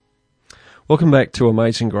Welcome back to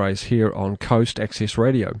Amazing Grace here on Coast Access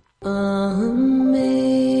Radio. Amazing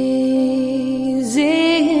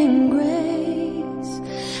grace,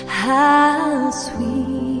 how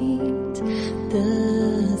sweet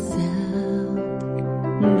the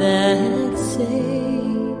sound that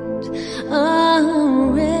saved a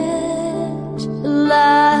wretch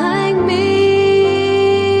like me.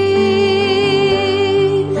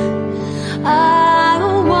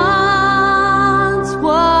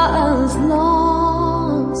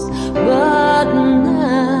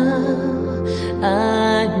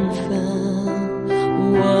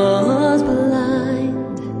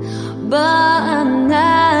 But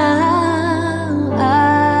now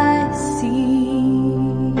I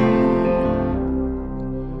see.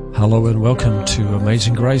 Hello and welcome to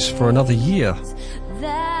Amazing Grace for another year.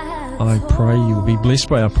 I pray you will be blessed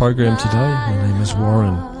by our program today. My name is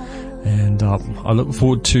Warren, and I look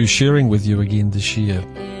forward to sharing with you again this year.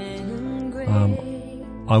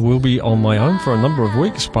 I will be on my own for a number of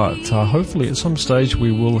weeks, but hopefully at some stage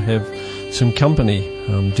we will have some company.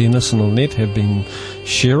 Dennis and Lynette have been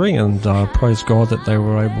sharing, and praise God that they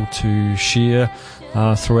were able to share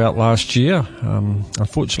throughout last year.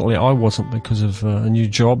 Unfortunately, I wasn't because of a new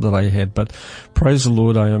job that I had, but praise the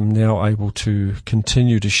Lord, I am now able to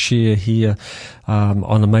continue to share here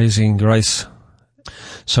on Amazing Grace.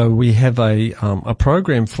 So we have a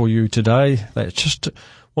program for you today that's just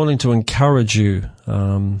wanting to encourage you.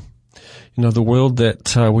 The world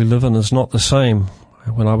that we live in is not the same.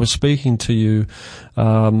 When I was speaking to you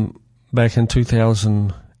back in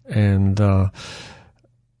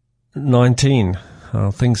 2019,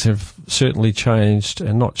 things have certainly changed,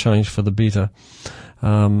 and not changed for the better.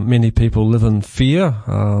 Many people live in fear,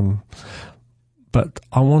 but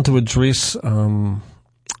I want to address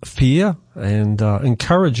fear and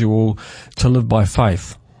encourage you all to live by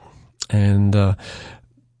faith. And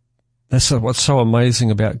that's what's so amazing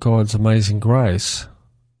about God's amazing grace,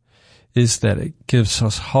 is that it gives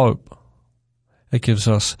us hope. It gives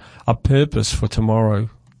us a purpose for tomorrow.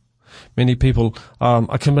 Many people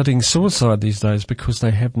are committing suicide these days because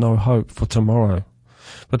they have no hope for tomorrow.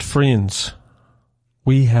 But friends,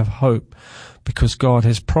 we have hope because God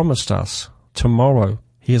has promised us tomorrow.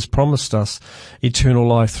 He has promised us eternal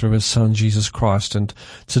life through His Son, Jesus Christ. And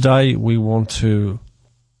today we want to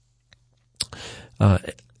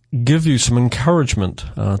give you some encouragement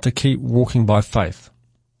to keep walking by faith.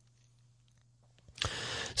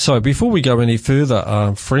 So before we go any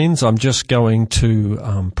further, friends, I'm just going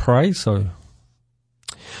to pray. So,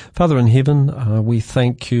 Father in heaven, we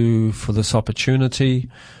thank you for this opportunity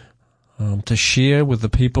to share with the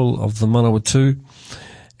people of the Manawatu.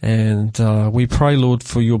 And we pray, Lord,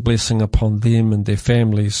 for your blessing upon them and their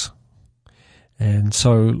families. And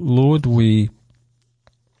so, Lord, we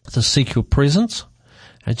just seek your presence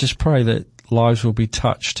and just pray that lives will be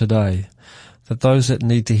touched today, that those that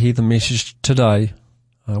need to hear the message today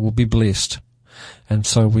will be blessed. And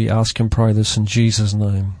so we ask and pray this in Jesus'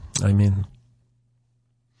 name. Amen.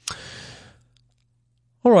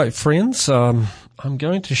 All right, friends, I'm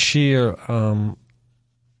going to share our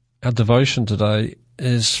devotion today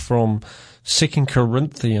is from 2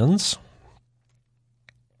 Corinthians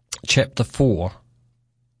chapter 4.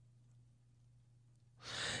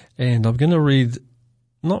 And I'm going to read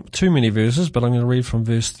not too many verses, but I'm going to read from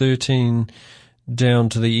verse 13 down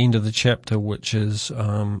to the end of the chapter, which is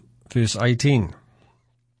verse 18.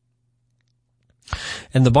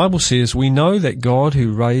 And the Bible says, "We know that God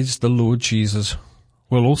who raised the Lord Jesus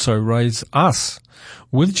will also raise us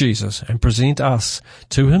with Jesus and present us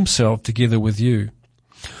to Himself together with you.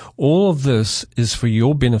 All of this is for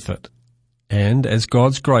your benefit. And as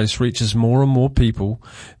God's grace reaches more and more people,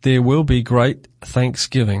 there will be great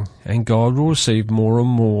thanksgiving, and God will receive more and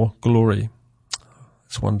more glory."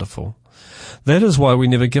 It's wonderful. "That is why we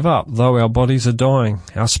never give up. Though our bodies are dying,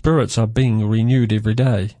 our spirits are being renewed every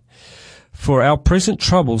day. For our present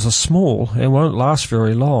troubles are small and won't last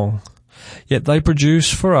very long. Yet they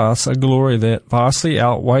produce for us a glory that vastly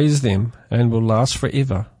outweighs them and will last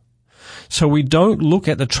forever. So we don't look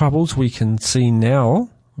at the troubles we can see now.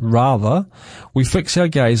 Rather, we fix our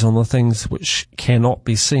gaze on the things which cannot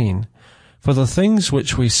be seen. For the things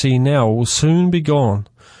which we see now will soon be gone,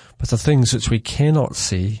 but the things which we cannot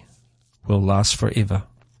see will last forever."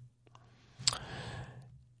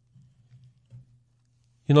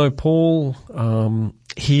 Paul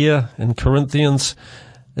here in Corinthians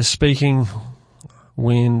is speaking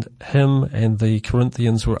when him and the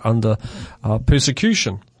Corinthians were under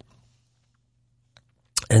persecution.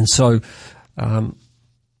 And so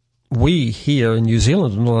we here in New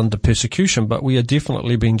Zealand are not under persecution, but we are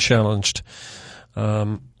definitely being challenged.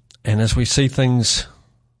 And as we see things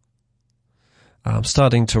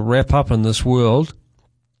starting to wrap up in this world,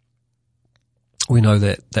 we know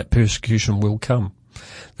that persecution will come,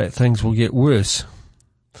 that things will get worse.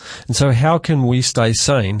 And so how can we stay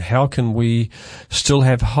sane? How can we still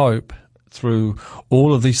have hope through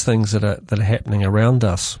all of these things that are happening around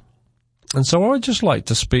us? And so I'd just like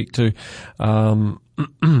to speak to,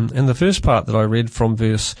 in the first part that I read from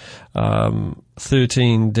verse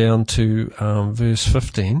 13 down to verse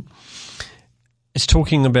 15, it's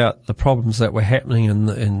talking about the problems that were happening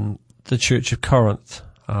in the church of Corinth,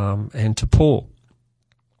 and to Paul,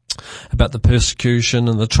 about the persecution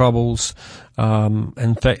and the troubles.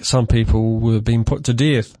 In fact, some people were being put to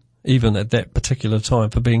death, even at that particular time,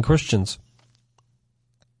 for being Christians.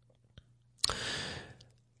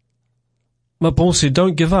 But Paul said,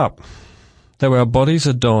 don't give up. Though our bodies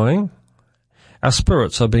are dying, our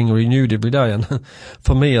spirits are being renewed every day. And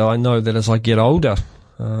for me, I know that as I get older,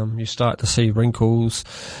 you start to see wrinkles,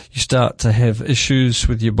 you start to have issues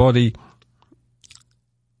with your body.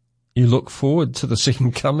 You look forward to the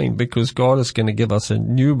second coming because God is going to give us a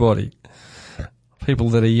new body. People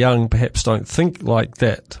that are young perhaps don't think like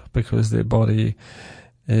that because their body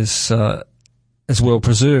is well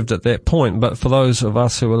preserved at that point. But for those of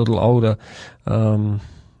us who are a little older,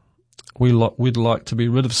 we'd like to be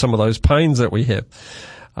rid of some of those pains that we have.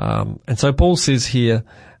 And so Paul says here,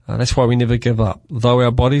 that's why we never give up. Though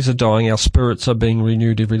our bodies are dying, our spirits are being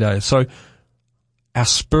renewed every day. So our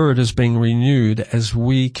spirit is being renewed as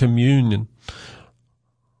we commune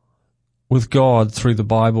with God through the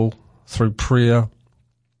Bible, through prayer,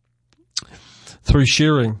 through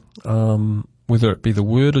sharing, whether it be the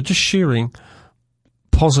word or just sharing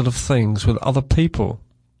positive things with other people.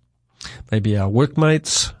 Maybe our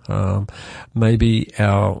workmates, maybe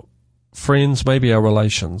our friends, maybe our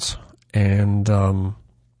relations. And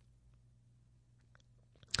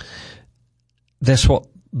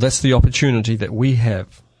that's the opportunity that we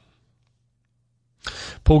have.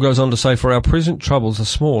 Paul goes on to say, for our present troubles are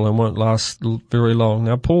small and won't last very long.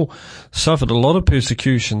 Now, Paul suffered a lot of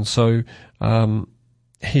persecution, so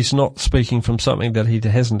he's not speaking from something that he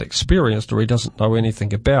hasn't experienced or he doesn't know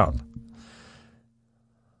anything about.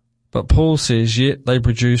 But Paul says, yet they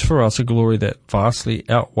produce for us a glory that vastly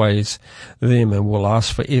outweighs them and will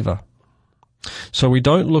last forever. So we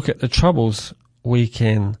don't look at the troubles we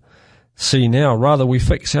can see now. Rather, we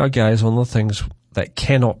fix our gaze on the things that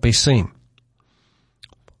cannot be seen.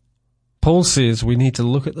 Paul says we need to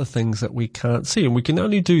look at the things that we can't see, and we can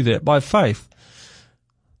only do that by faith.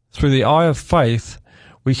 Through the eye of faith,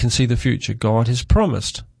 we can see the future. God has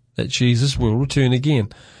promised that Jesus will return again.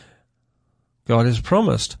 God has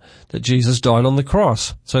promised that Jesus died on the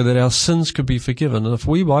cross so that our sins could be forgiven. And if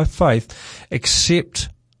we, by faith, accept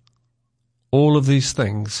all of these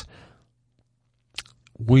things,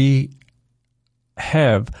 we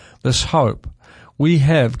have this hope. We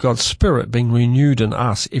have God's Spirit being renewed in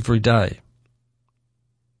us every day.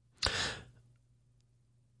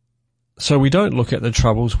 So we don't look at the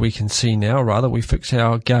troubles we can see now. Rather, we fix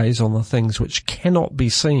our gaze on the things which cannot be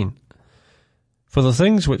seen. For the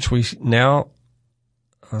things we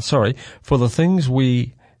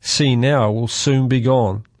see now will soon be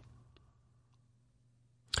gone.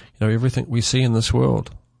 You know, everything we see in this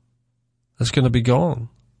world is going to be gone.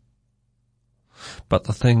 But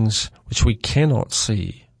the things which we cannot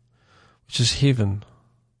see, which is heaven,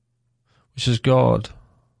 which is God,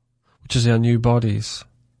 which is our new bodies,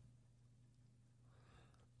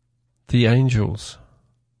 the angels,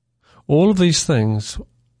 all of these things,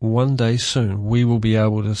 one day soon we will be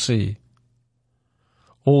able to see.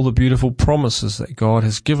 All the beautiful promises that God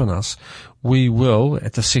has given us, we will,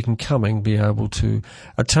 at the second coming, be able to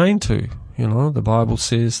attain to. You know, the Bible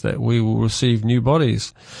says that we will receive new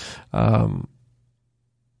bodies,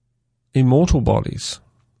 immortal bodies.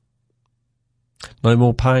 No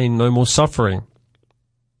more pain, no more suffering.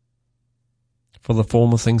 For the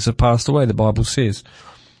former things have passed away, the Bible says.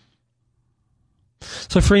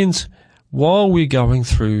 So friends, while we're going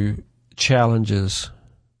through challenges,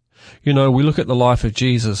 you know, we look at the life of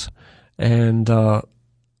Jesus and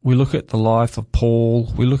we look at the life of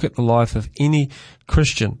Paul, we look at the life of any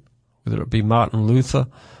Christian, whether it be Martin Luther.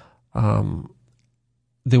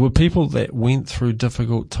 There were people that went through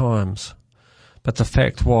difficult times, but the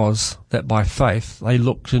fact was that by faith they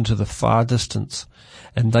looked into the far distance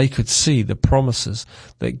and they could see the promises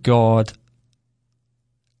that God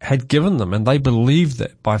had given them, and they believed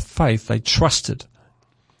that. By faith they trusted.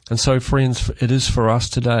 And so, friends, it is for us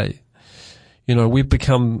today. You know, we've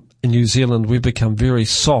become, in New Zealand, we've become very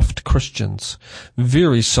soft Christians,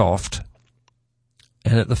 very soft.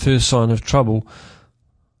 And at the first sign of trouble,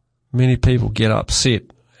 many people get upset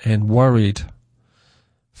and worried.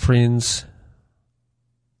 Friends,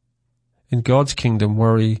 In God's kingdom,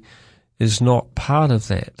 worry is not part of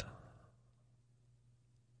that.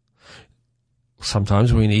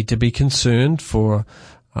 Sometimes we need to be concerned for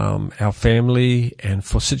our family and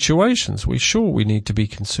for situations. We need to be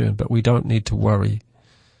concerned, but we don't need to worry.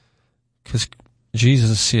 Because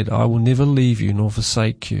Jesus said, I will never leave you nor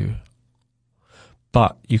forsake you.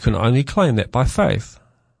 But you can only claim that by faith.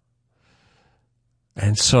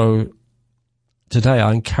 And so today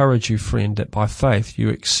I encourage you, friend, that by faith you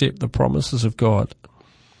accept the promises of God.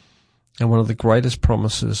 And one of the greatest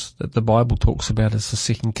promises that the Bible talks about is the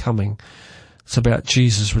second coming. It's about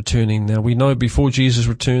Jesus returning. Now we know before Jesus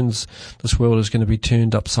returns, this world is going to be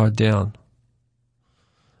turned upside down.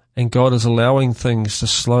 And God is allowing things to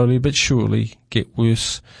slowly but surely get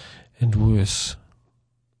worse and worse.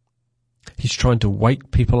 He's trying to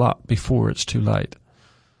wake people up before it's too late.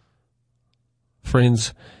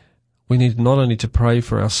 Friends, we need not only to pray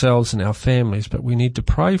for ourselves and our families, but we need to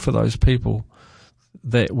pray for those people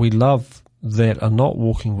that we love that are not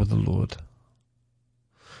walking with the Lord.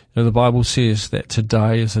 You know, the Bible says that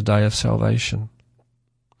today is a day of salvation.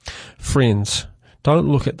 Friends, don't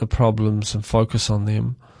look at the problems and focus on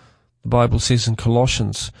them. The Bible says in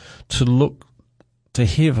Colossians to look to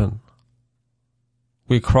heaven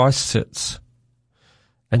where Christ sits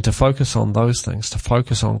and to focus on those things, to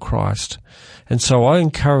focus on Christ. And so I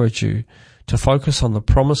encourage you to focus on the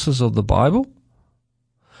promises of the Bible,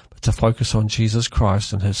 but to focus on Jesus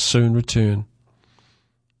Christ and his soon return.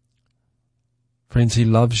 Friends, he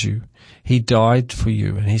loves you. He died for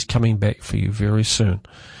you and he's coming back for you very soon.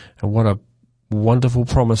 And what a wonderful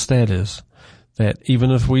promise that is, that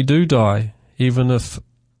even if we do die, even if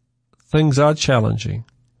things are challenging,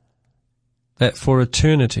 that for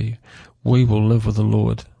eternity we will live with the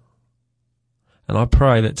Lord. And I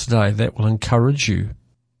pray that today that will encourage you.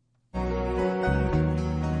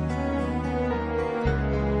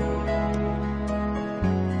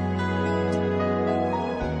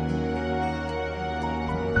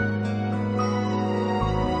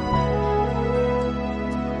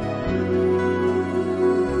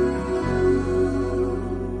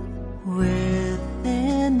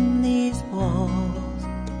 Within these walls,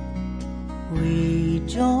 we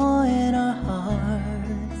join our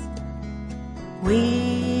hearts.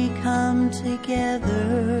 We come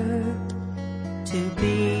together to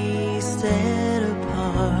be set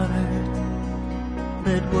apart,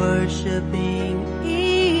 but worshiping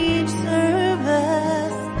each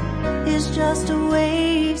service is just a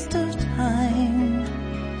waste of time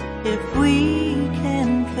if we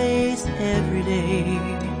can face every day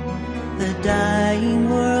the dying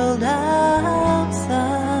world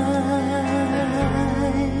outside.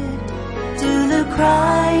 Do the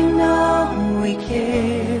crying know we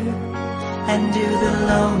care? And do the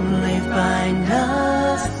lonely find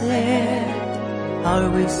us there? Are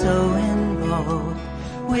we so involved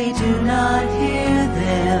we do not hear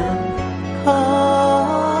them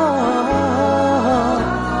call?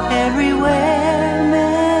 Everywhere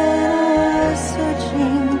men are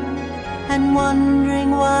searching and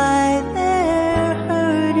wondering why they're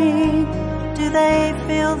hurting. Do they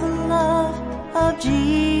feel the love of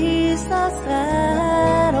Jesus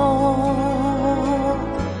at all?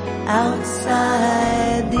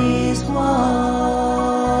 Outside these walls,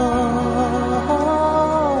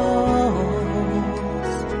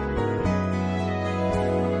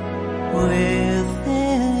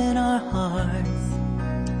 within our hearts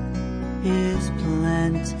is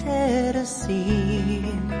planted a seed,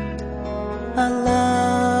 a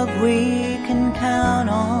love we can count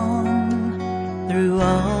on through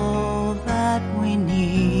all that we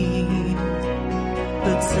need.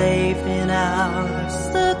 But safe in our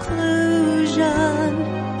seclusion,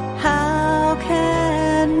 how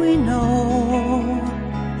can we know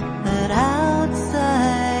that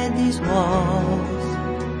outside these walls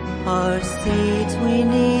are seeds we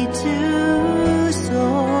need to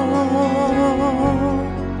sow?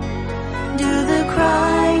 Do the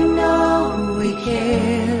crying know we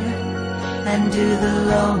care? And do the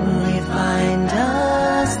lonely find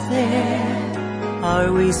us there?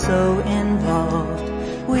 Are we so involved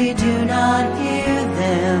we do not hear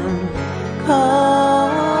them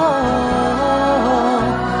call?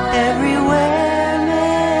 Everywhere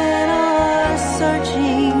men are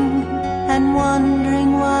searching and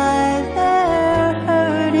wondering why they're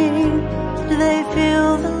hurting. Do they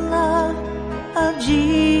feel the love of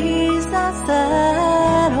Jesus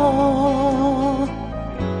at all?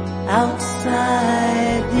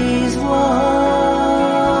 Outside these walls,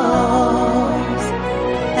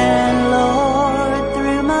 and Lord,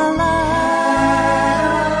 through my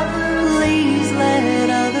life, please let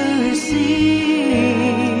others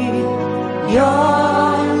see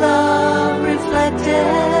your love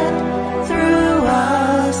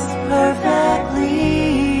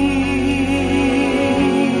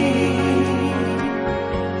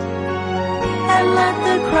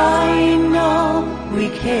cry, no, we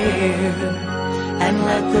care, and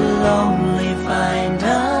let the lonely find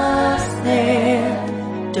us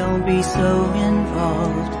there. Don't be so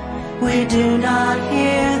involved, we do not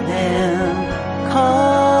hear them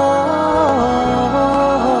call.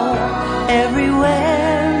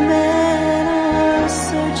 Everywhere men are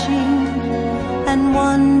searching and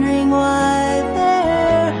wondering why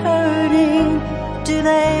they're hurting. Do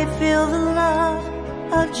they feel the love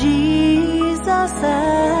of Jesus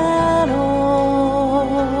at all?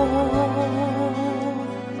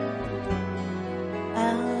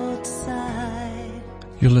 Outside.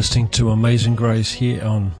 You're listening to Amazing Grace here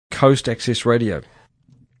on Coast Access Radio.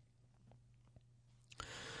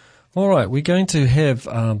 All right, we're going to have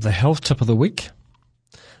the health tip of the week.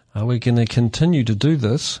 We're going to continue to do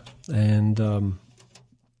this, and to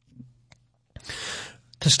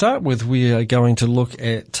start with, we are going to look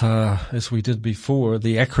at, as we did before,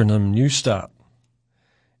 the acronym New Start.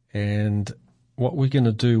 And what we're going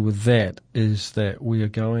to do with that is that we are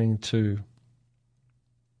going to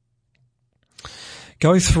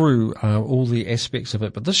go through all the aspects of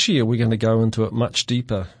it, but this year we're going to go into it much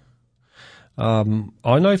deeper.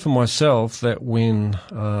 I know for myself that when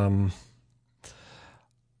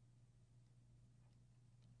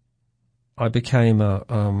I became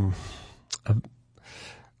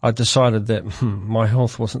I decided that my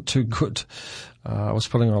health wasn't too good. I was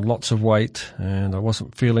putting on lots of weight and I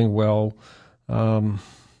wasn't feeling well. But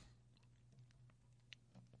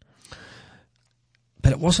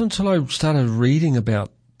it wasn't until I started reading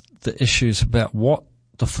about the issues about what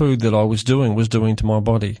the food that I was doing to my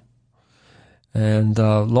body. And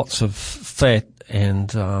lots of fat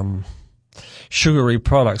and sugary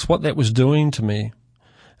products, what that was doing to me.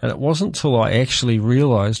 And it wasn't until I actually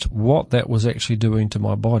realized what that was actually doing to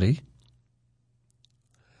my body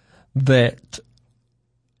that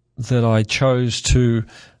I chose to,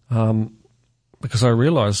 because I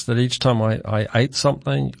realized that each time I ate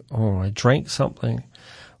something or I drank something,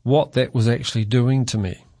 what that was actually doing to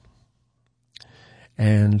me.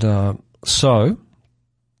 And so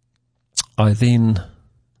I then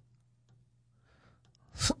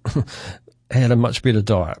had a much better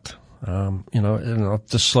diet, and I've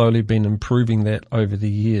just slowly been improving that over the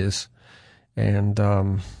years. And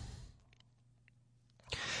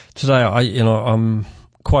today, I'm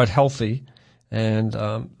quite healthy, and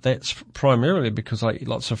that's primarily because I eat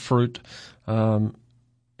lots of fruit and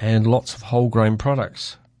lots of whole grain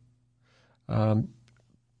products.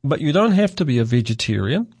 But you don't have to be a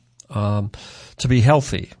vegetarian to be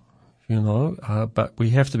healthy. But we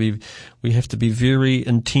have to be very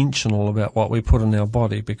intentional about what we put in our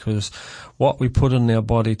body, because what we put in our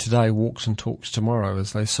body today walks and talks tomorrow,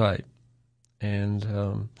 as they say.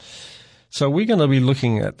 And so we're going to be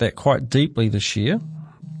looking at that quite deeply this year.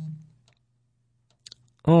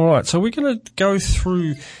 All right, so we're going to go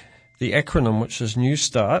through the acronym, which is New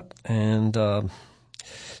Start, and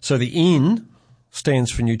so the N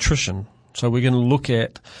stands for nutrition. So we're going to look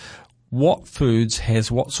at what foods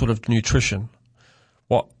has what sort of nutrition,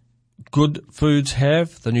 what good foods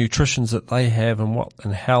have, the nutritions that they have,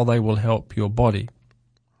 and how they will help your body.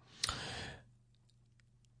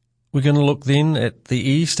 We're going to look then at the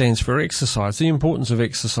E stands for exercise, the importance of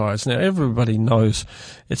exercise. Now everybody knows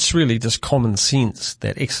it's really just common sense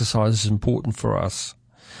that exercise is important for us,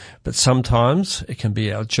 but sometimes it can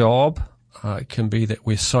be our job. It can be that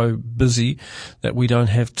we're so busy that we don't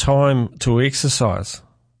have time to exercise.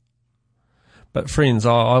 But friends,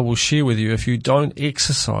 I will share with you, if you don't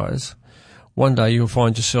exercise, one day you'll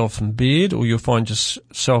find yourself in bed, or you'll find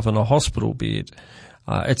yourself in a hospital bed.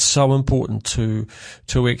 It's so important to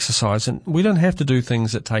exercise. And we don't have to do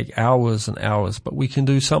things that take hours and hours, but we can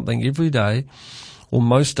do something every day or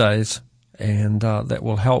most days, and that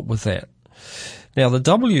will help with that. Now, the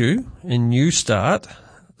W in New Start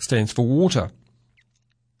stands for water.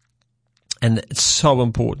 And it's so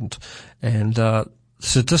important. And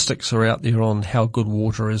statistics are out there on how good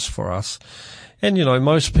water is for us. And,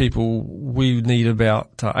 most people, we need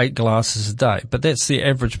about 8 glasses a day, but that's the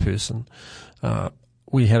average person.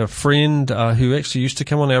 We had a friend who actually used to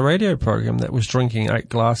come on our radio program that was drinking 8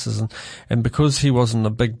 glasses, and because he wasn't a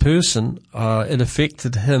big person, it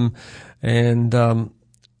affected him, and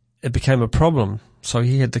it became a problem. So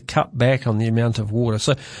he had to cut back on the amount of water.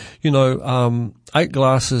 So, 8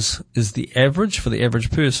 glasses is the average for the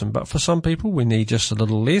average person. But for some people, we need just a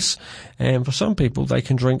little less. And for some people, they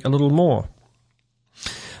can drink a little more.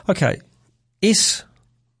 Okay. S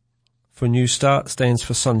for New Start stands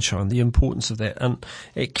for sunshine, the importance of that. And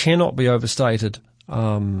it cannot be overstated,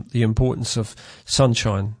 the importance of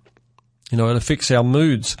sunshine. It affects our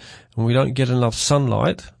moods. When we don't get enough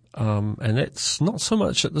sunlight, and that's not so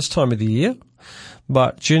much at this time of the year,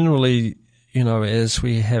 but generally, as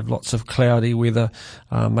we have lots of cloudy weather,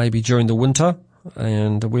 maybe during the winter,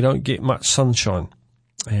 and we don't get much sunshine,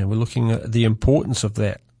 and we're looking at the importance of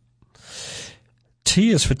that.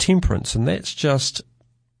 T is for temperance, and that's just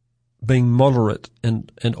being moderate in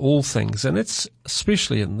all things, and it's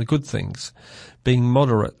especially in the good things, being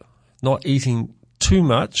moderate, not eating too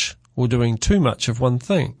much or doing too much of one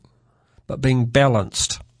thing, but being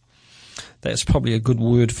balanced. That's probably a good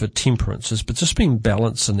word for temperance, but just being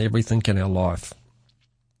balanced in everything in our life.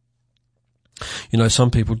 Some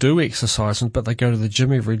people do exercise, but they go to the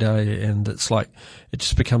gym every day, and it's like it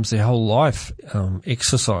just becomes their whole life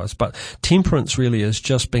exercise. But temperance really is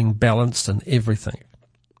just being balanced in everything.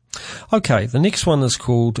 Okay, the next one is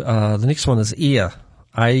air.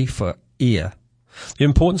 A for air. The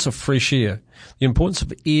importance of fresh air. The importance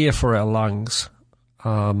of air for our lungs.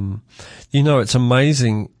 It's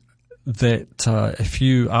amazing that if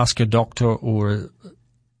you ask a doctor or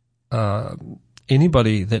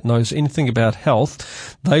anybody that knows anything about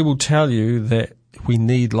health, they will tell you that we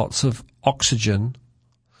need lots of oxygen.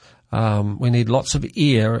 We need lots of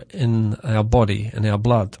air in our body, in our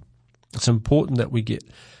blood. It's important that we get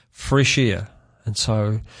fresh air, and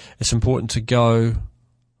so it's important to go,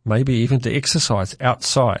 maybe even to exercise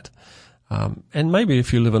outside. And maybe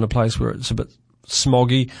if you live in a place where it's a bit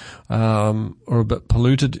smoggy or a bit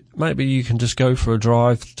polluted, maybe you can just go for a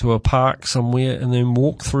drive to a park somewhere and then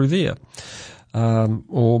walk through there,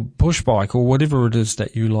 or push bike, or whatever it is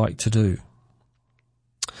that you like to do.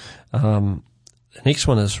 The next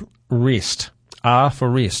one is rest. R for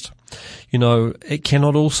rest. It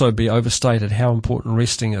cannot also be overstated how important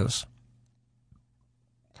resting is.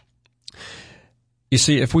 You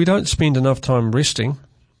see, if we don't spend enough time resting,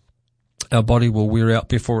 our body will wear out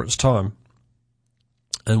before its time,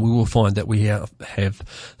 and we will find that we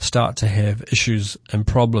start to have issues and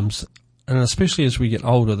problems, and especially as we get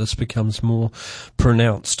older, this becomes more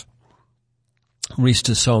pronounced. Rest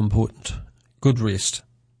is so important. Good rest.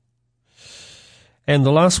 And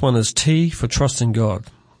the last one is T for trust in God.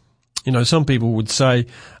 Some people would say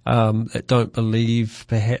that don't believe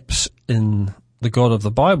perhaps in the God of the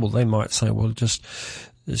Bible. They might say, well, just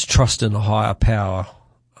trust in a higher power,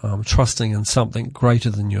 trusting in something greater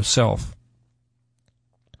than yourself.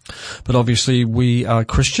 But obviously we are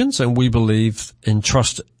Christians, and we believe in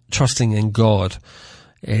trusting in God,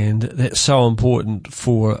 and that's so important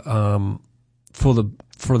for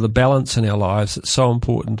the balance in our lives. It's so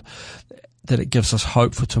important that it gives us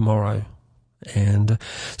hope for tomorrow. And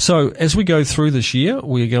so as we go through this year,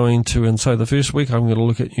 we're going to, and so the first week I'm going to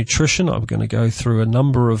look at nutrition. I'm going to go through a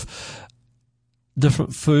number of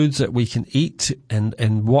different foods that we can eat,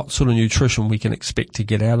 and what sort of nutrition we can expect to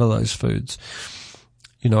get out of those foods.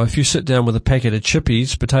 If you sit down with a packet of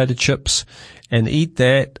chippies, potato chips, and eat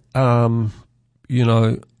that,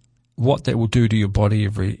 what that will do to your body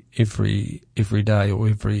every day,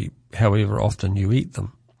 or however often you eat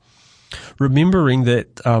them. Remembering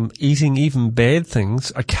that eating even bad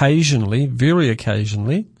things occasionally, very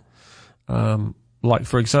occasionally, like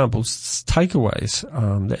for example takeaways,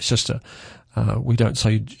 that's just we don't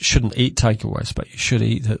say you shouldn't eat takeaways, but you should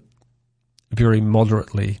eat it very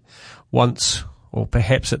moderately, once or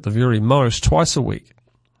perhaps at the very most twice a week.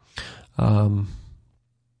 And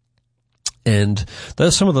those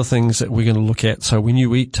are some of the things that we're going to look at. So when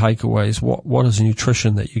you eat takeaways, what is the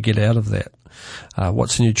nutrition that you get out of that?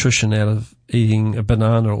 What's the nutrition out of eating a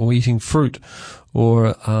banana or eating fruit,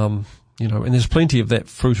 or and there's plenty of that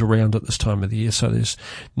fruit around at this time of the year. So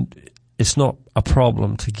it's not a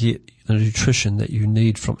problem to get the nutrition that you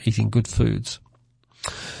need from eating good foods.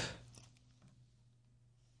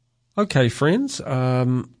 Okay, friends,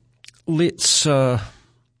 let's have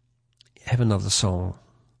another song.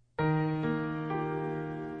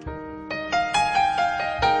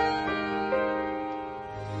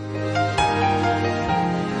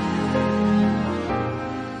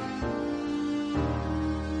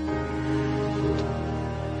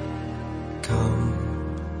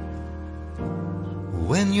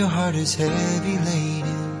 When your heart is heavy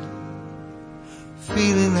laden,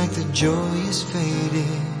 feeling like the joy is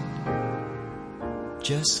faded,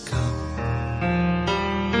 just come.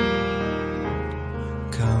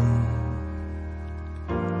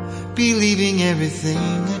 Believing everything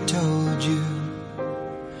I told you,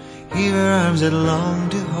 here are arms that long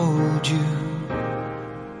to hold you,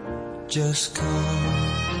 just come.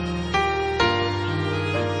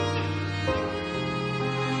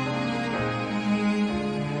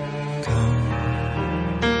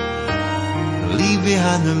 Leave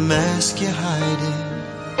behind the mask you're hiding.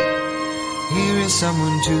 Here is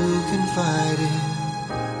someone to confide in.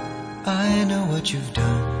 I know what you've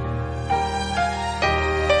done.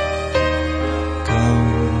 Come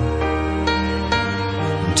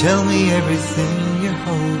and tell me everything you're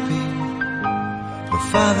hoping. The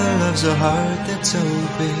Father loves a heart that's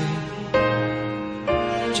open.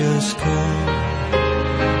 Just come.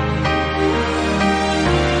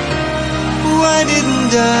 Why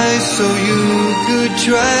didn't I so you could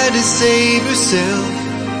try to save yourself?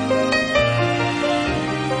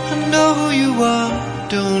 I know who you are.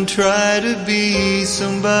 Don't try to be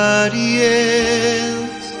somebody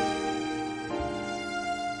else.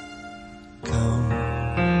 Come,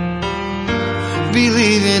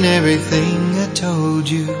 believe in everything I told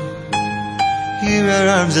you. Here are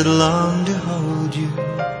arms that long to hold you.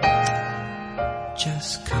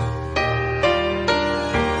 Just come.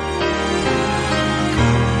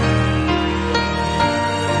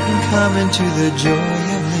 Come into the joy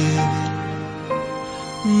of living,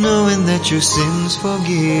 knowing that your sin's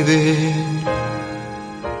forgiven.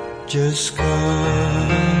 Just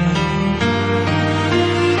come.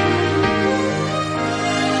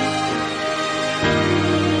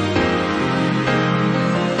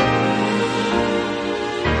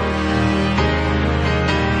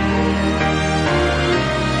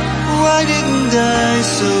 Why didn't I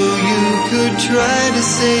so you could try to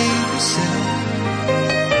save yourself?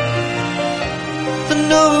 I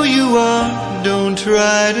know who you are. Don't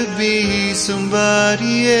try to be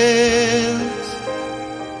somebody else.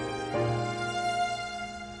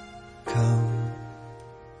 Come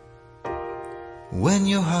when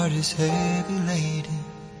your heart is heavy laden,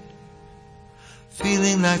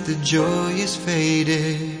 feeling like the joy is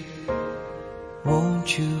faded.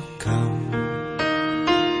 Won't you come?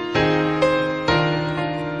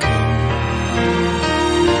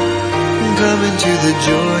 Come into the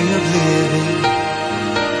joy of living,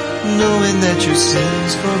 knowing that your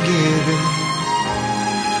sin's forgiven.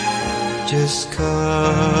 Just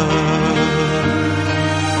come.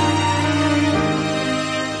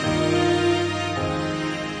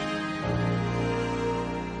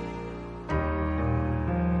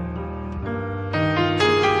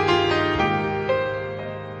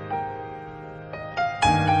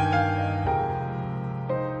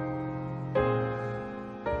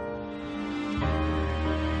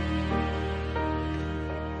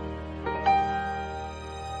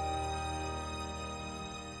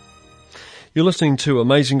 You're listening to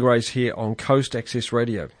Amazing Grace here on Coast Access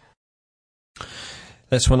Radio.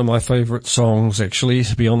 That's one of my favourite songs, actually,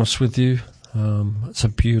 to be honest with you. It's a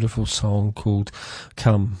beautiful song called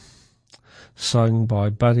Come, sung by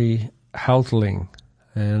Buddy Halterling.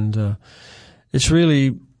 And it's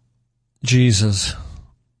really Jesus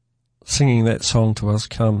singing that song to us,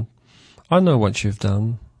 Come. I know what you've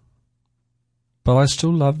done, but I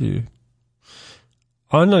still love you.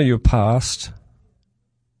 I know your past.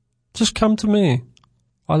 Just come to me.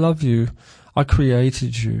 I love you. I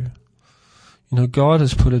created you. You know, God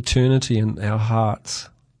has put eternity in our hearts.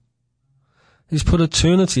 He's put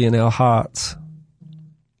eternity in our hearts.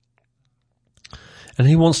 And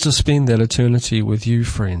He wants to spend that eternity with you,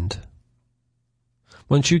 friend.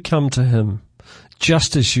 Once you come to Him,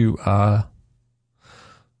 just as you are,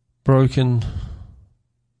 broken,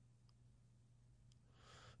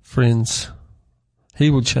 friends, He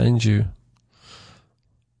will change you.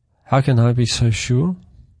 How can I be so sure?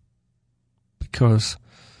 Because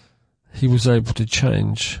He was able to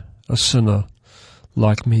change a sinner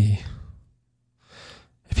like me.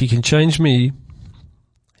 If He can change me,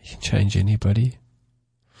 He can change anybody.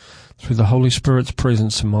 Through the Holy Spirit's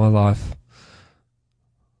presence in my life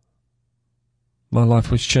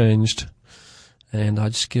was changed, and I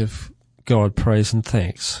just give God praise and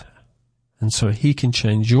thanks. And so He can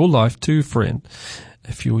change your life too, friend,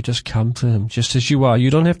 if you will just come to Him just as you are. You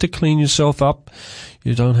don't have to clean yourself up.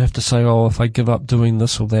 You don't have to say, oh, if I give up doing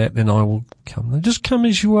this or that, then I will come. No, just come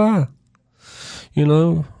as you are. You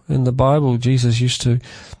know, in the Bible, Jesus used to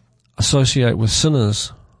associate with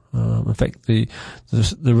sinners. In fact, the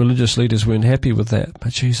religious leaders weren't happy with that,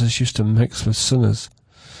 but Jesus used to mix with sinners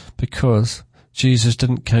because Jesus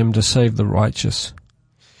didn't come to save the righteous.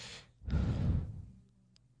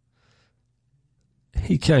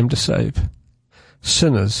 He came to save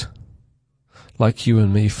sinners like you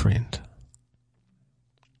and me, friend.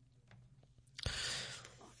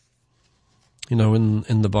 You know,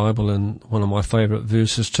 in the Bible, and one of my favourite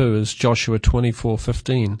verses too is Joshua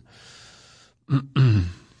 24:15.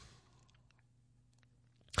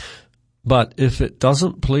 But if it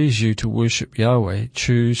doesn't please you to worship Yahweh,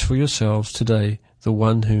 choose for yourselves today the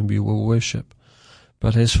one whom you will worship.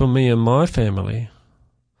 But as for me and my family,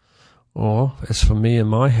 or as for me and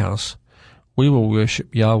my house, we will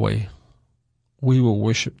worship Yahweh we will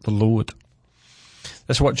worship the Lord.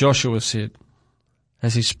 That's what Joshua said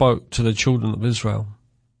as he spoke to the children of Israel.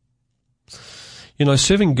 You know,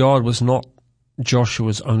 serving God was not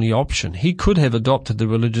Joshua's only option. He could have adopted the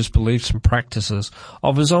religious beliefs and practices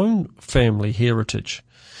of his own family heritage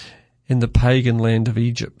in the pagan land of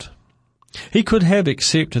Egypt. He could have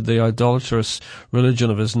accepted the idolatrous religion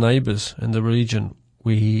of his neighbours in the region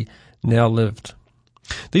where he now lived.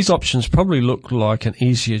 These options probably looked like an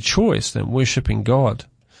easier choice than worshipping God,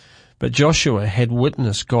 but Joshua had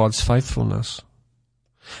witnessed God's faithfulness.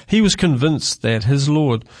 He was convinced that his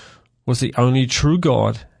Lord was the only true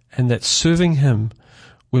God and that serving him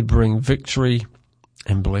would bring victory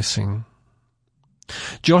and blessing.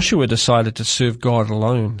 Joshua decided to serve God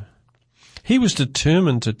alone. He was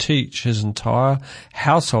determined to teach his entire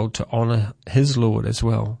household to honour his Lord as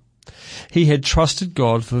well. He had trusted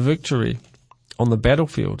God for victory on the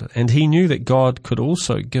battlefield, and he knew that God could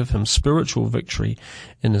also give him spiritual victory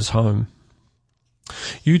in his home.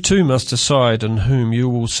 You too must decide in whom you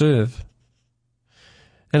will serve.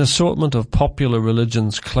 An assortment of popular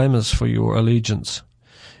religions clamours for your allegiance.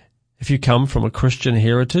 If you come from a Christian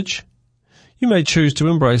heritage, you may choose to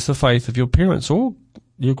embrace the faith of your parents or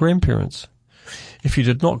your grandparents. If you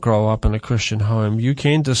did not grow up in a Christian home, you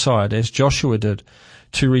can decide, as Joshua did,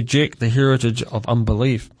 to reject the heritage of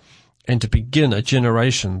unbelief and to begin a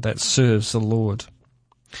generation that serves the Lord.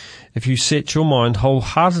 If you set your mind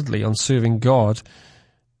wholeheartedly on serving God,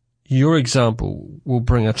 your example will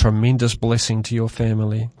bring a tremendous blessing to your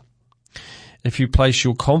family. If you place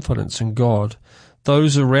your confidence in God,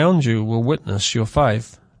 those around you will witness your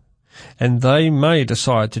faith, and they may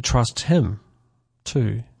decide to trust Him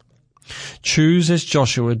too. Choose, as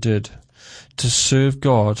Joshua did, to serve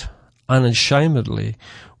God unashamedly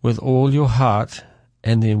with all your heart,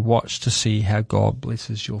 and then watch to see how God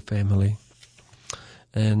blesses your family.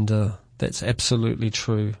 And that's absolutely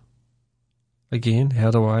true. Again,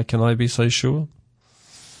 can I be so sure?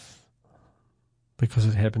 Because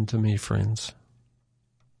it happened to me, friends.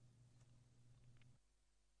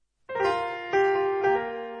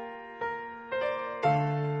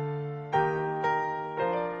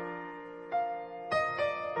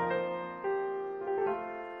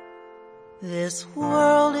 This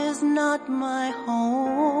world is not my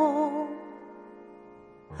home.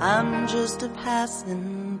 I'm just a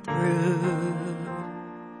passing through.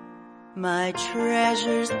 My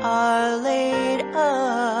treasures are laid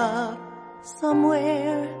up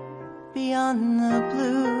somewhere beyond the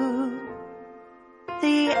blue.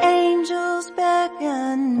 The angels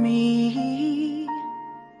beckon me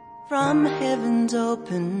from heaven's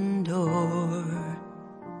open door,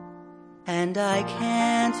 and I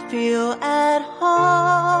can't feel at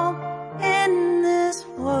home in this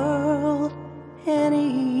world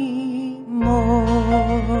anymore.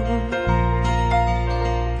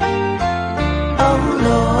 Oh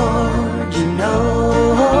Lord, you know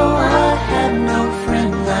I have no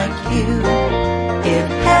friend like you. If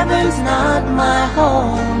heaven's not my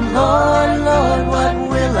home, Lord, Lord, what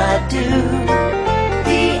will I do?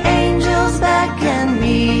 The angels beckon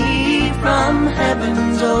me from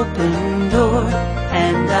heaven's open door,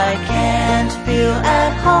 and I can't feel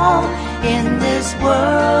at home in this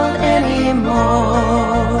world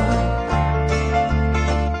anymore.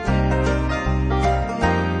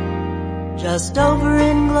 Just over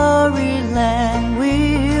in glory land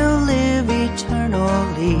we'll live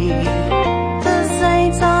eternally. The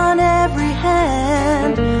saints on every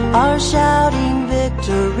hand are shouting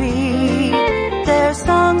victory. Their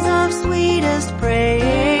songs of sweetest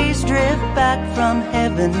praise drift back from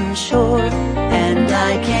heaven's shore, and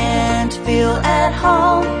I can't feel at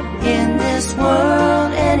home in this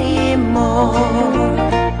world anymore.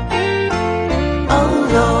 Oh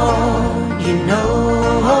Lord, you know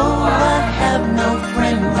I have no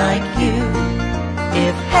friend like you.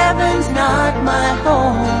 If heaven's not my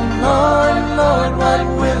home, Lord, Lord, what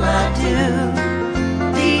will I do?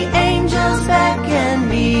 The angels beckon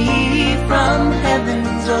me from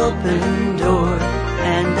heaven's open door,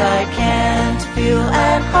 and I can't feel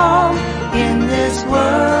at home in this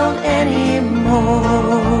world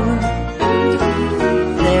anymore.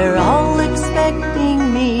 They're all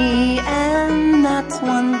expecting me, and that's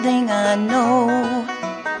one thing I know.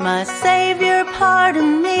 My Savior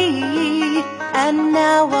pardoned me, and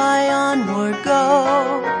now I onward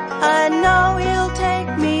go. I know He'll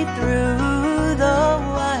take me through, though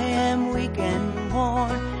I am weak and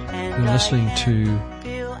worn. And you're listening to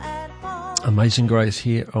Amazing Grace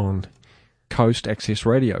here on Coast Access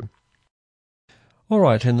Radio. All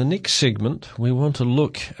right, in the next segment, we want to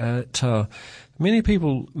look at many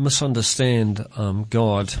people misunderstand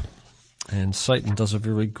God, and Satan does a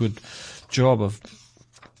very good job of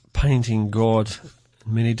painting God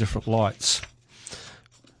in many different lights,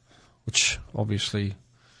 which obviously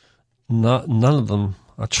none of them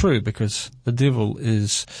are true, because the devil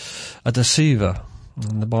is a deceiver,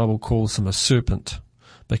 and the Bible calls him a serpent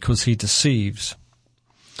because he deceives.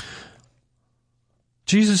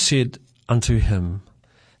 Jesus said unto him,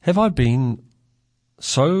 Have I been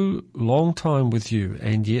so long time with you,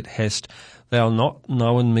 and yet hast thou not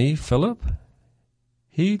known me, Philip?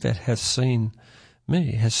 He that hath seen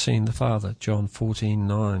me has seen the Father. John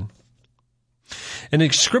 14:9. An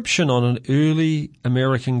inscription on an early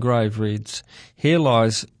American grave reads, Here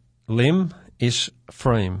lies Lem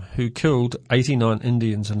Ephraim, who killed 89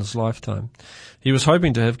 Indians in his lifetime. He was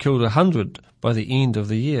hoping to have killed 100 by the end of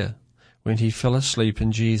the year, when he fell asleep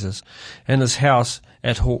in Jesus and his house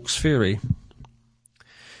at Hawke's Ferry.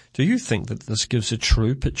 Do you think that this gives a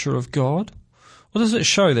true picture of God? Or does it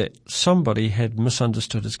show that somebody had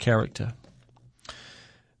misunderstood his character?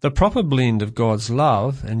 The proper blend of God's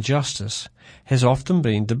love and justice has often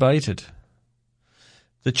been debated.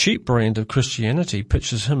 The cheap brand of Christianity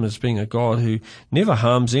pictures him as being a God who never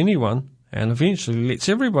harms anyone and eventually lets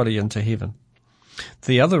everybody into heaven.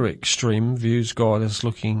 The other extreme views God as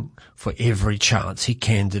looking for every chance he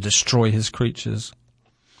can to destroy his creatures.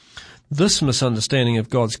 This misunderstanding of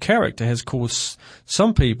God's character has caused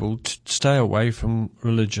some people to stay away from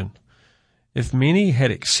religion. If many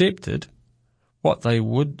had accepted what they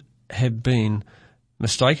would have been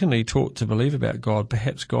mistakenly taught to believe about God,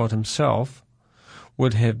 perhaps God himself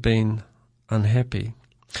would have been unhappy.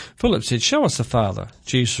 Philip said, Show us the Father.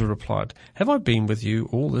 Jesus replied, Have I been with you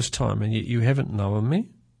all this time, and yet you haven't known me?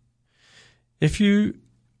 If you've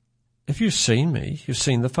seen me, you've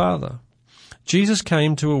seen the Father. Jesus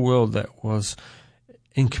came to a world that was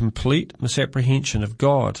in complete misapprehension of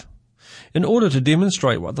God, in order to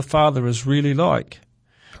demonstrate what the Father is really like,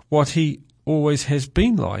 what he always has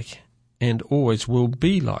been like, and always will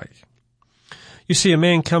be like. You see a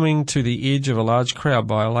man coming to the edge of a large crowd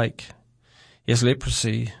by a lake. He has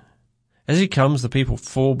leprosy. As he comes, the people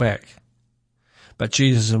fall back. But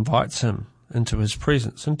Jesus invites him into his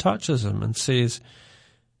presence and touches him and says,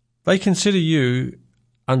 They consider you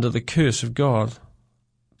under the curse of God,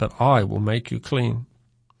 but I will make you clean.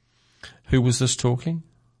 Who was this talking?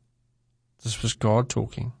 This was God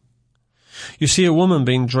talking. You see a woman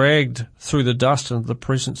being dragged through the dust into the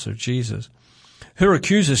presence of Jesus. Her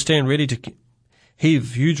accusers stand ready to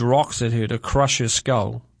heave huge rocks at her to crush her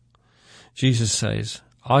skull. Jesus says,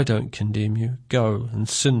 I don't condemn you. Go and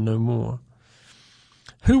sin no more.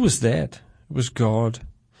 Who was that? It was God.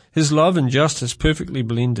 His love and justice perfectly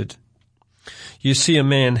blended. You see a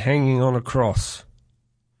man hanging on a cross.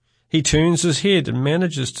 He turns his head and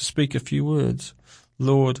manages to speak a few words.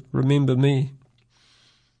 Lord, remember me.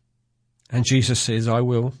 And Jesus says, I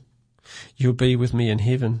will. You'll be with me in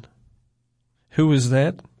heaven. Who is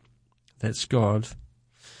that? That's God.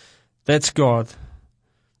 That's God.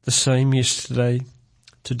 The same yesterday,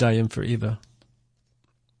 today and forever.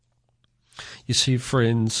 You see,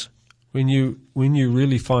 friends, when you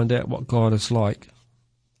really find out what God is like,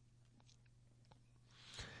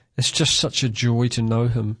 it's just such a joy to know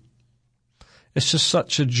him. It's just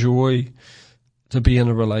such a joy to be in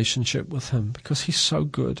a relationship with him, because he's so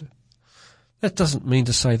good. That doesn't mean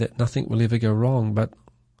to say that nothing will ever go wrong, but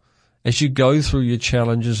as you go through your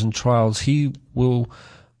challenges and trials, he will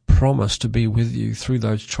promise to be with you through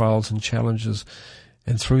those trials and challenges,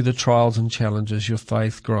 and through the trials and challenges your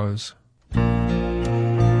faith grows.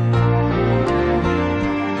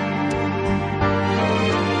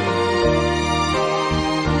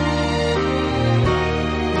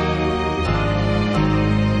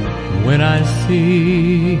 When I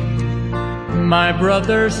see my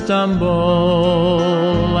brother stumble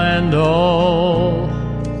and all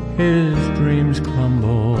his dreams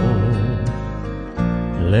crumble,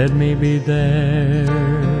 let me be there,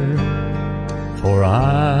 for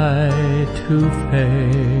I too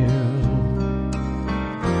fail.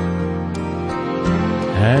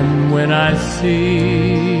 And when I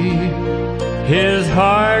see his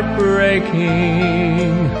heart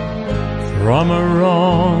breaking from a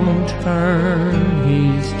wrong turn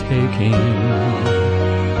he's taking,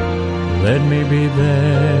 let me be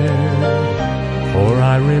there, for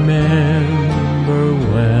I remember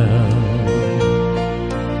well.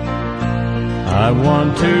 I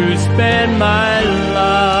want to spend my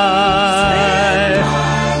life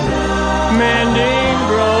mending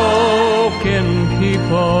broken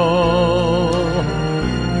people.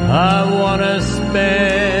 I want to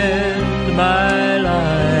spend my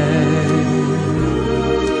life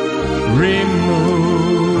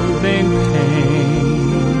removing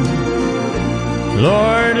pain.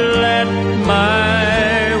 Lord, let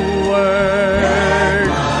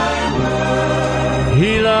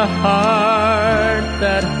a heart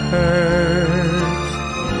that hurts.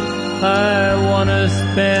 I want to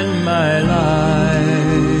spend my life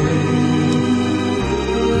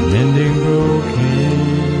mending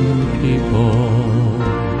broken people.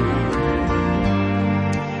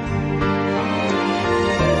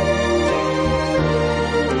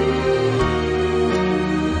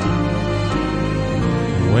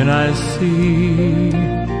 When I see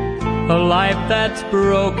a life that's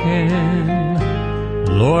broken,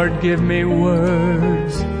 Lord, give me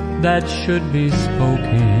words that should be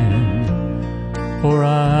spoken, for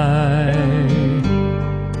I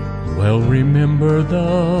well remember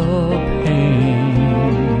the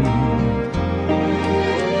pain.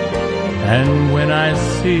 And when I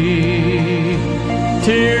see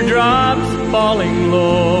teardrops falling,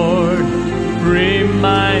 Lord,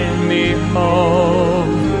 remind me of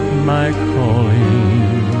my calling.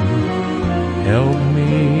 Help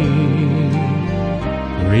me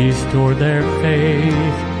restore their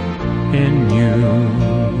faith in you.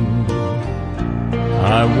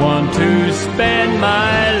 I want to spend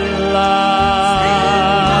my life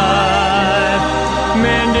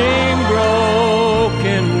mending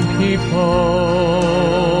broken people.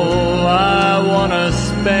 I want to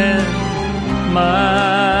spend my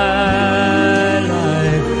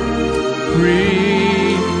life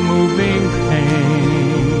removing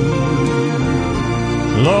pain.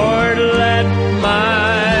 Lord, let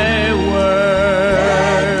my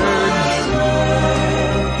words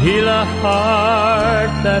heal a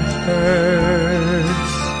heart that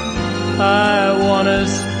hurts. I want to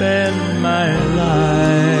spend my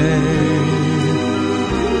life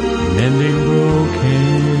mending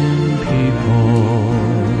broken people.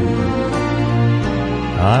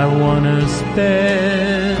 I want to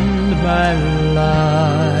spend my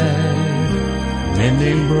life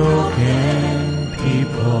mending broken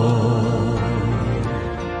people.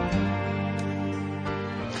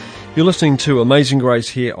 You're listening to Amazing Grace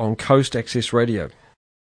here on Coast Access Radio.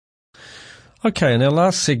 Okay, in our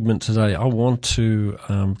last segment today, I want to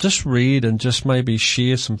just read and just maybe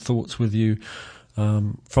share some thoughts with you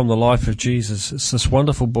from the life of Jesus. It's this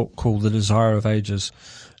wonderful book called The Desire of Ages.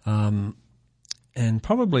 And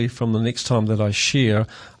probably from the next time that I share,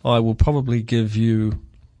 I will probably give you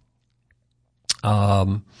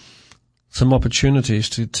some opportunities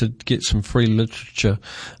to get some free literature.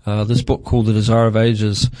 This book called The Desire of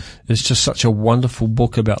Ages is just such a wonderful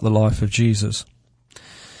book about the life of Jesus.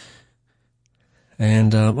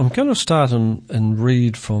 And I'm going to start and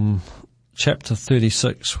read from chapter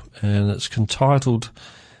 36, and it's entitled,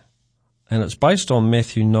 and it's based on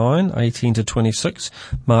Matthew 9:18 to 26,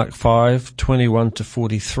 Mark 5:21 to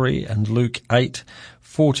 43, and Luke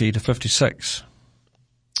 8:40 to 56,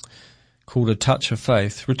 called A Touch of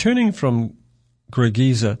Faith. Returning from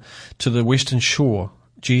Gergesa to the western shore,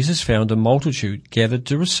 Jesus found a multitude gathered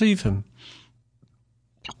to receive him,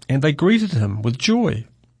 and they greeted him with joy.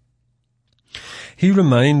 He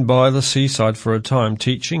remained by the seaside for a time,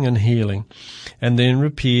 teaching and healing, and then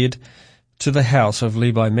repaired to the house of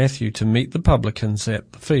Levi Matthew to meet the publicans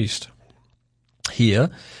at the feast.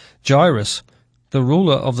 Here, Jairus, the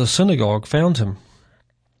ruler of the synagogue, found him.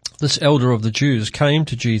 This elder of the Jews came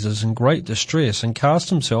to Jesus in great distress and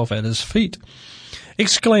cast himself at his feet,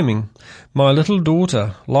 exclaiming, "My little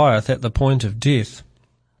daughter lieth at the point of death.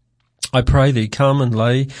 I pray thee, come and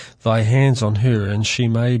lay thy hands on her, and she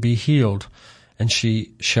may be healed, and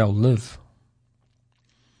she shall live."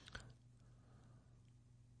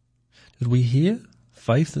 Did we hear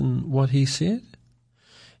faith in what he said?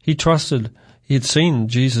 He trusted. He had seen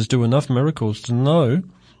Jesus do enough miracles to know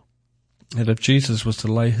that if Jesus was to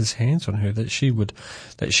lay his hands on her, that she would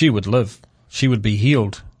live. She would be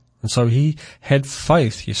healed. And so he had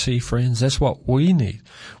faith. You see, friends, that's what we need.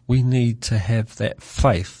 We need to have that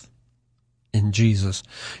faith in Jesus.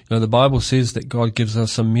 You know, the Bible says that God gives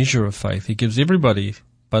us a measure of faith. He gives everybody,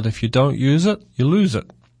 but if you don't use it, you lose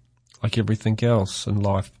it, like everything else in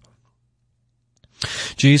life.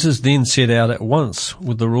 Jesus then set out at once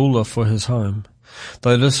with the ruler for his home.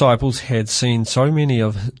 Though the disciples had seen so many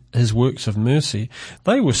of his works of mercy,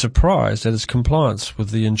 they were surprised at his compliance with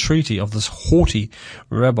the entreaty of this haughty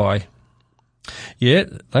rabbi.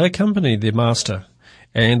 Yet they accompanied their master,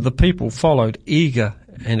 and the people followed, eager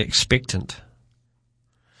and expectant.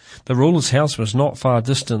 The ruler's house was not far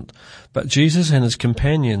distant, but Jesus and his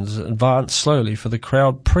companions advanced slowly, for the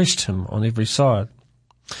crowd pressed him on every side.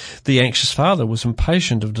 The anxious father was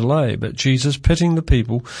impatient of delay, but Jesus, pitying the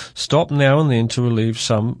people, stopped now and then to relieve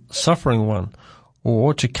some suffering one,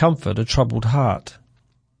 or to comfort a troubled heart.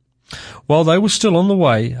 While they were still on the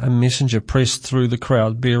way, a messenger pressed through the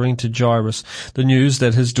crowd, bearing to Jairus the news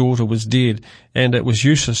that his daughter was dead, and it was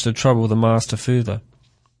useless to trouble the master further.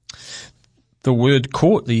 The word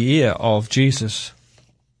caught the ear of Jesus.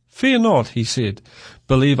 "Fear not," he said,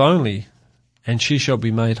 "believe only, and she shall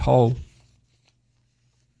be made whole."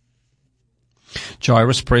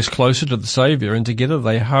 Jairus pressed closer to the Saviour, and together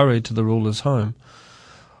they hurried to the ruler's home.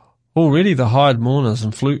 Already the hired mourners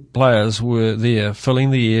and flute players were there,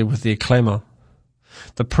 filling the air with their clamour.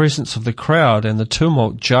 The presence of the crowd and the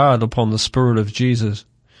tumult jarred upon the spirit of Jesus.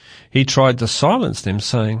 He tried to silence them,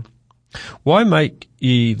 saying, "Why make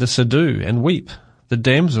ye this ado, and weep? The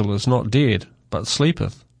damsel is not dead, but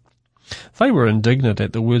sleepeth." They were indignant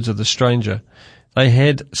at the words of the stranger. They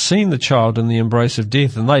had seen the child in the embrace of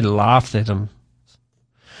death, and they laughed at him.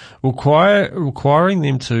 Requiring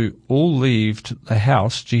them to all leave the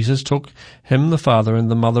house, Jesus took him, the father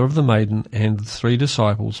and the mother of the maiden, and the 3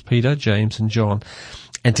 disciples, Peter, James, and John,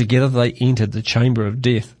 and together they entered the chamber of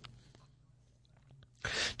death.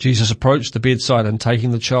 Jesus approached the bedside, and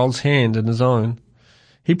taking the child's hand in his own,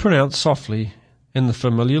 he pronounced softly, in the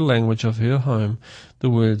familiar language of her home, the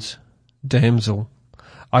words, "Damsel,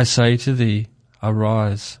 I say to thee,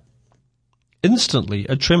 arise." Instantly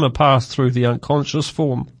a tremor passed through the unconscious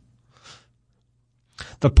form.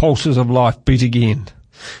 The pulses of life beat again.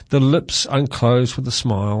 The lips unclosed with a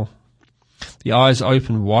smile. The eyes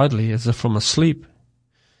opened widely as if from a sleep,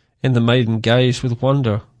 and the maiden gazed with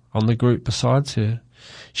wonder on the group beside her.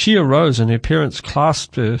 She arose, and her parents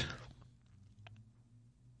clasped her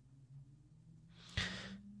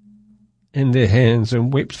in their hands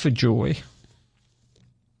and wept for joy.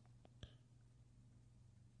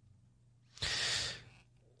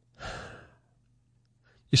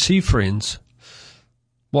 You see, friends,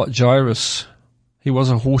 what Jairus, he was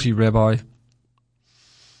a haughty rabbi.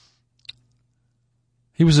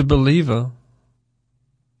 He was a believer,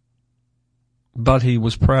 but he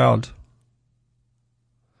was proud.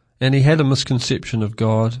 And he had a misconception of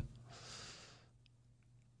God.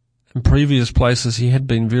 In previous places he had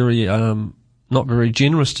been not very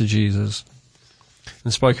generous to Jesus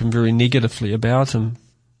and spoken very negatively about him.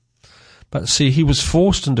 But see, he was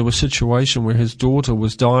forced into a situation where his daughter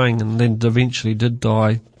was dying and then eventually did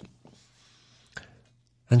die.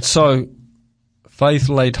 And so faith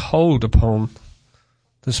laid hold upon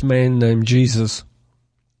this man named Jesus.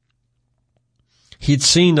 He had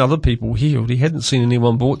seen other people healed. He hadn't seen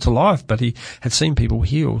anyone brought to life, but he had seen people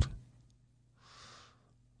healed.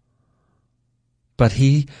 But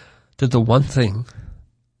he did the one thing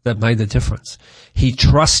that made the difference. He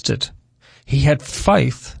trusted. He had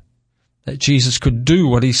faith that Jesus could do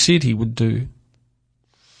what he said he would do.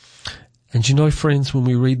 And you know, friends, when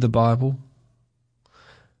we read the Bible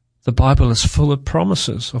is full of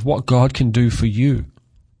promises of what God can do for you.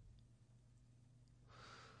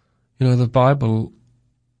 You know, the Bible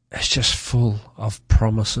is just full of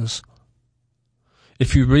promises.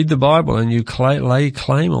 If you read the Bible and you lay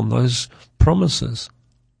claim on those promises,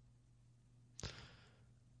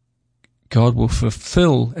 God will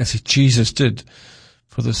fulfill as Jesus did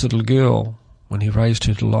for this little girl when he raised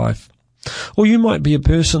her to life. Or you might be a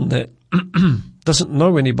person that doesn't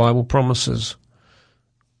know any Bible promises,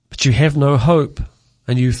 but you have no hope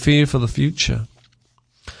and you fear for the future.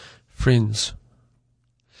 Friends,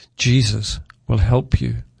 Jesus will help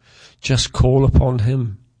you. Just call upon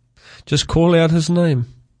him. Just call out his name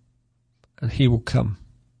and he will come.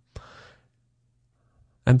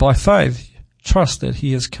 And by faith, trust that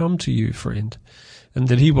he has come to you, friend, and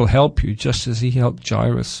that he will help you just as he helped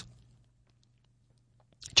Jairus.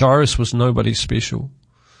 Jairus was nobody special.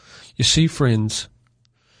 You see, friends,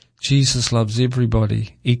 Jesus loves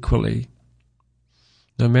everybody equally.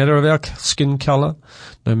 No matter of our skin colour,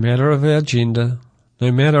 no matter of our gender,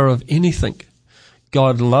 no matter of anything,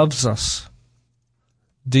 God loves us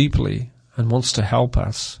deeply and wants to help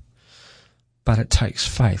us. But it takes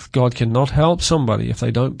faith. God cannot help somebody if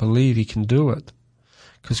they don't believe he can do it.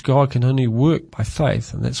 Because God can only work by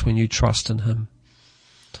faith, and that's when you trust in him.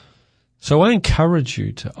 So I encourage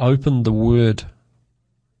you to open the Word,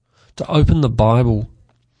 to open the Bible,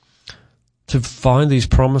 to find these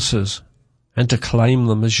promises and to claim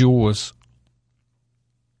them as yours.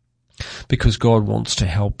 Because God wants to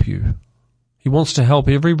help you. He wants to help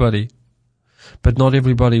everybody, but not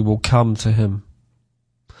everybody will come to him.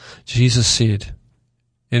 Jesus said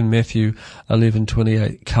in Matthew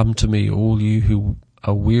 11:28, "Come to me, all you who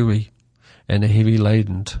are weary and are heavy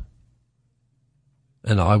laden,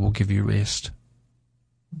 and I will give you rest."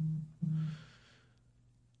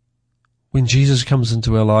 When Jesus comes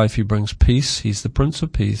into our life, he brings peace. He's the Prince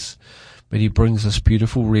of Peace, but he brings us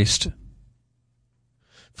beautiful rest.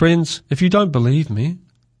 Friends, if you don't believe me,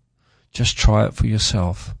 just try it for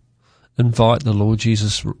yourself. Invite the Lord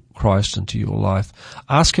Jesus Christ into your life.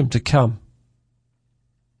 Ask him to come.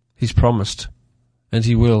 He's promised, and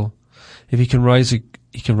he will. If he can raise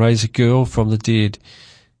a girl from the dead,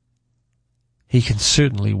 he can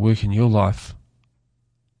certainly work in your life.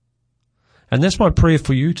 And that's my prayer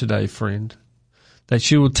for you today, friend,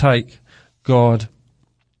 that you will take God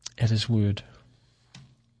at his word.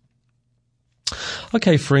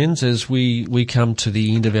 Okay, friends, as we come to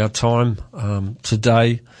the end of our time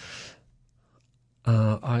today,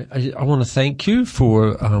 I want to thank you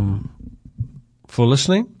for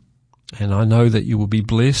listening, and I know that you will be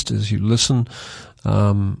blessed as you listen,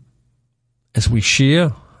 as we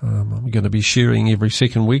share. I'm going to be sharing every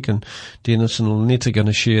second week, and Dennis and Lynette are going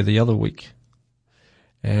to share the other week.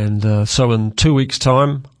 And so in 2 weeks'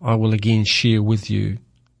 time, I will again share with you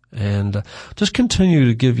and just continue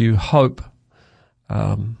to give you hope.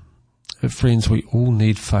 Friends, we all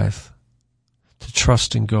need faith to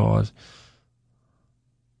trust in God.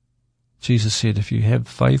 Jesus said, if you have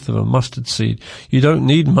faith of a mustard seed, you don't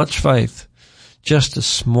need much faith, just a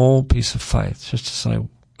small piece of faith, just to say,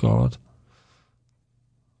 God,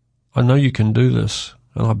 I know you can do this,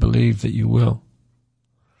 and I believe that you will.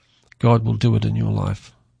 God will do it in your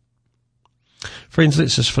life. Friends,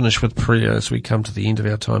 let's just finish with prayer as we come to the end of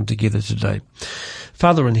our time together today.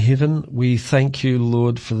 Father in heaven, we thank you,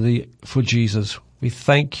 Lord, for Jesus. We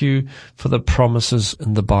thank you for the promises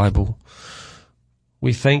in the Bible.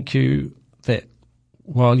 We thank you that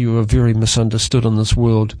while you are very misunderstood in this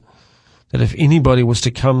world, that if anybody was to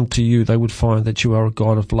come to you, they would find that you are a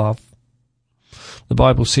God of love. The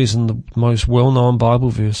Bible says in the most well-known Bible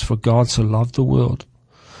verse, for God so loved the world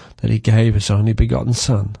that he gave his only begotten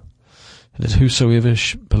Son, that whosoever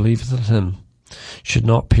believeth in him should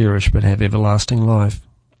not perish but have everlasting life.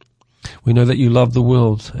 We know that you love the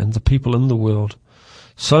world and the people in the world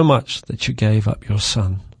so much that you gave up your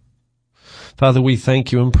Son. Father, we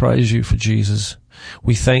thank you and praise you for Jesus.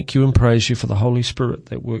 We thank you and praise you for the Holy Spirit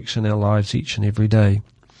that works in our lives each and every day.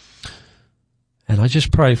 And I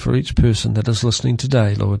just pray for each person that is listening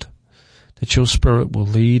today, Lord, that your Spirit will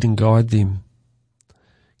lead and guide them.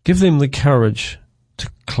 Give them the courage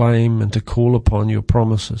to claim and to call upon your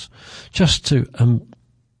promises, just to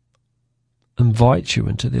invite you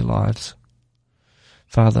into their lives.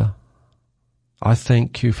 Father, I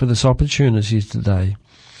thank you for this opportunity today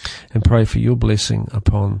and pray for your blessing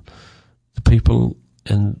upon the people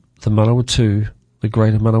in the Manawatu, the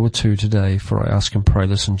greater Manawatu today, for I ask and pray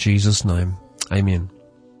this in Jesus' name. Amen.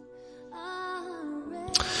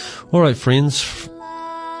 All right, friends,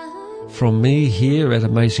 from me here at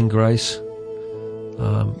Amazing Grace,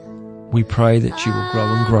 we pray that you will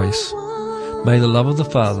grow in grace. May the love of the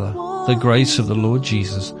Father, the grace of the Lord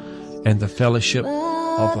Jesus, and the fellowship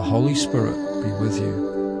of the Holy Spirit be with you.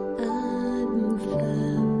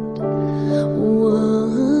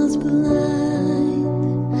 Was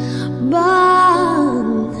blind, but now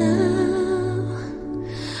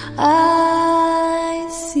I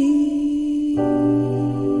see.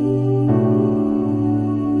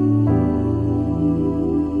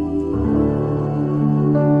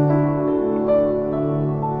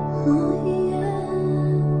 Oh, yeah.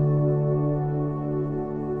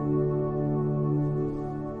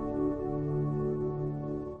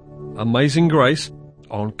 Amazing Grace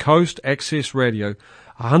on Coast Access Radio,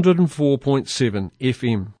 104.7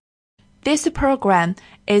 FM. This program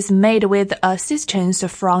is made with assistance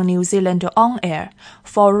from New Zealand On Air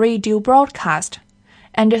for radio broadcast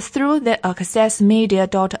and through the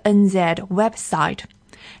accessmedia.nz website.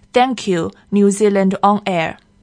 Thank you, New Zealand On Air.